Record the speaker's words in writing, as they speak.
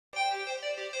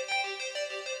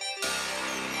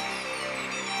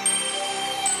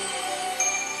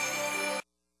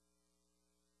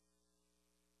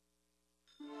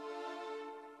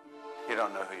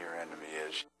don't know who your enemy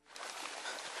is.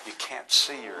 You can't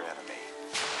see your enemy.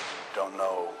 Don't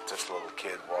know this little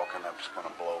kid walking up is going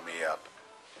to blow me up.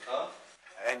 Huh?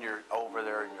 And you're over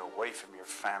there and you're away from your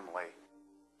family.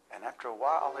 And after a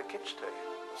while, it gets to you.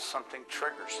 Something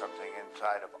triggers something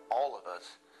inside of all of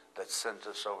us that sends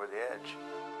us over the edge.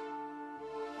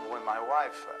 When my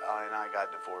wife and I got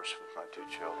divorced with my 2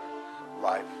 children,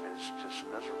 life is just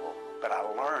miserable. But I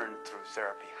learned through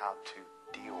therapy how to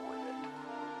deal with it.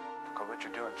 Because what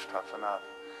you're doing is tough enough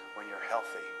when you're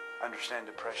healthy. Understand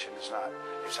depression is out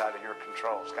of your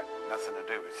control. It's got nothing to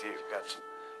do with you.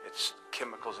 It's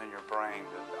chemicals in your brain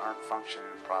that aren't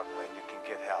functioning properly, and you can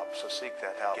get help. So seek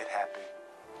that help, get happy,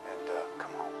 and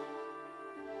come home.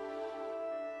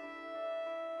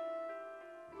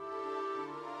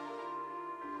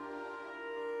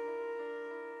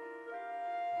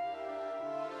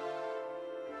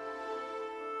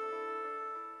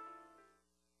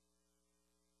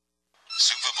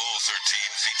 Super Bowl 13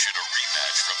 featured a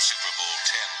rematch from Super Bowl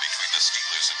 10 between the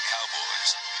Steelers and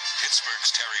Cowboys. Pittsburgh's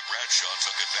Terry Bradshaw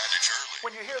took advantage early.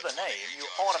 When you hear the name, you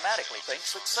automatically think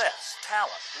success,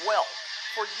 talent, wealth.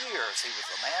 For years, he was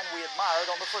the man we admired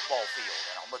on the football field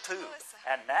and on the tube,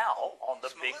 and now on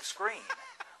the big screen.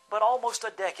 But almost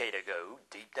a decade ago,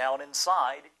 deep down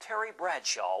inside, Terry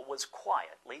Bradshaw was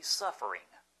quietly suffering.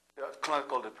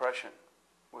 Clinical depression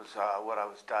was what I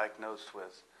was diagnosed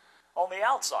with. On the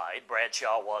outside,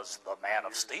 Bradshaw was the man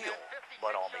of steel,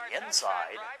 but on the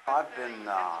inside... I've been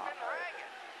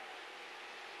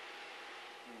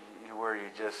where you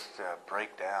just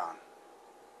break down.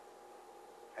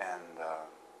 And,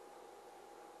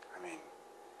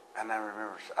 I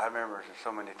remember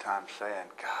so many times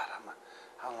saying, God,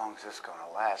 how long is this going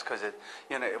to last? Because it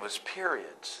was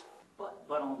periods.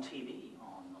 But on TV,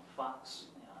 on Fox,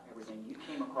 everything, you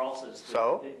came across as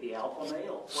the alpha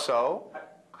male.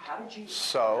 How did you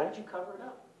cover it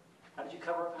up? How did you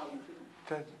cover up how you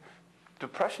feel?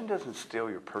 Depression doesn't steal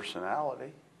your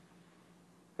personality.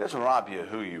 It doesn't rob you of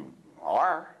who you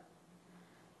are.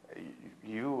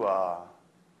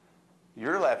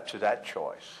 You're left to that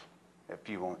choice if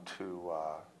you want to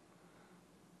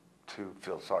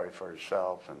feel sorry for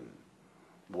yourself and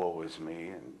woe is me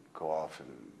and go off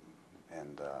and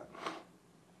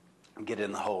get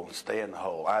in the hole and stay in the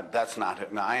hole. That's not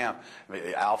it. Now, I am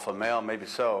alpha male, maybe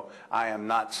so. I am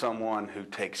not someone who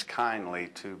takes kindly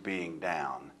to being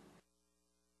down.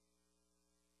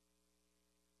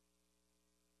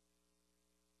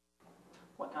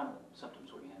 What kind of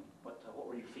symptoms were you having? What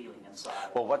were you feeling inside?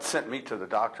 Well, what sent me to the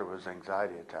doctor was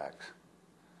anxiety attacks.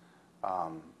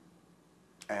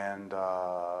 And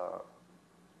the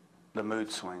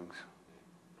mood swings.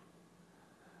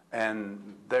 And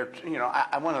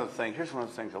here's one of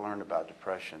the things I learned about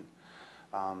depression.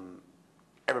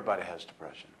 Everybody has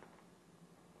depression.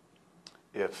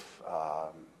 If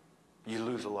you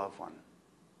lose a loved one,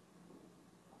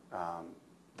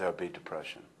 there'll be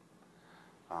depression.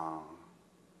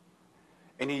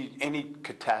 Any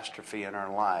catastrophe in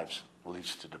our lives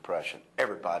leads to depression.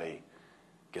 Everybody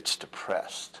gets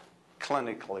depressed.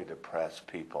 Clinically depressed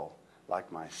people, like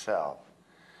myself,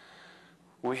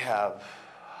 we have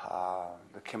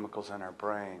the chemicals in our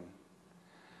brain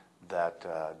that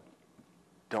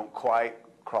don't quite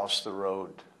cross the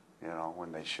road,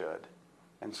 when they should.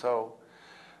 And so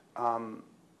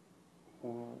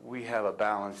we have a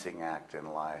balancing act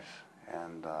in life,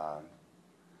 and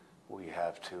we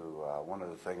have to, one of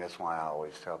the things, that's why I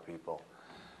always tell people,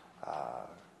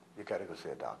 you got to go see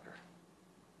a doctor,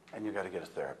 and you got to get a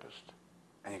therapist,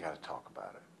 and you got to talk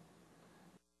about it.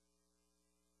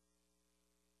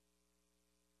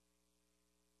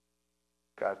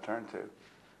 Got to turn to,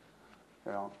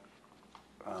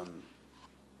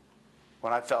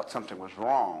 when I felt something was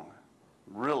wrong,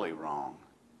 really wrong,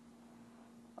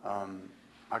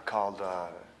 I called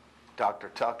Dr.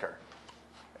 Tucker,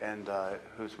 and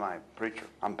who's my preacher.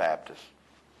 I'm Baptist.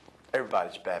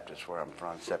 Everybody's Baptist where I'm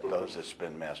from, except those that's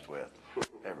been messed with.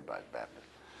 Everybody's Baptist.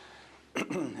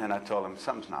 And I told him,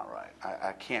 something's not right.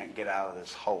 I can't get out of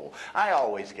this hole. I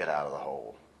always get out of the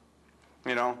hole.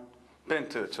 Been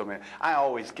to it so many. I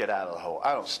always get out of the hole.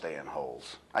 I don't stay in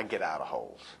holes. I get out of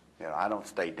holes. I don't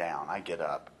stay down. I get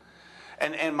up.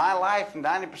 And my life,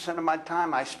 90% of my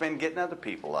time, I spend getting other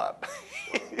people up.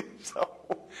 So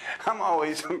I'm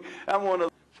one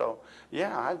of. So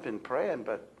yeah, I've been praying,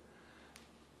 but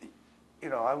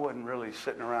I wasn't really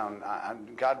sitting around.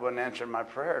 God wasn't answering my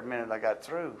prayer the minute I got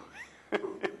through.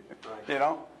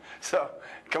 So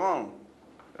come on.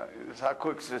 How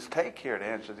quick does this take here to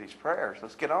answer these prayers?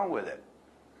 Let's get on with it.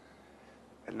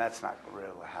 And that's not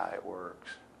really how it works.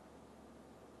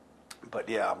 But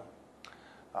yeah,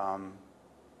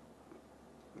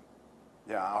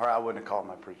 Yeah, or I wouldn't have called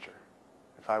my preacher.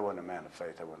 If I wasn't a man of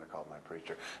faith, I wouldn't have called my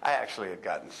preacher. I actually had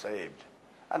gotten saved.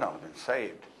 I'd only been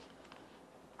saved.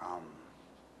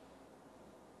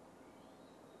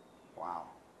 Wow.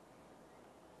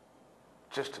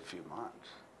 Just a few months.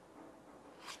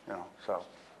 You know, so,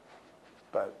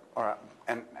 but, or,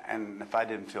 and if I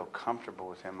didn't feel comfortable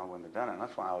with him, I wouldn't have done it. And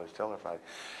that's why I always tell her,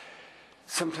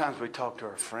 sometimes we talk to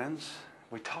our friends,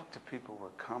 we talk to people we're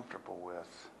comfortable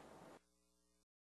with.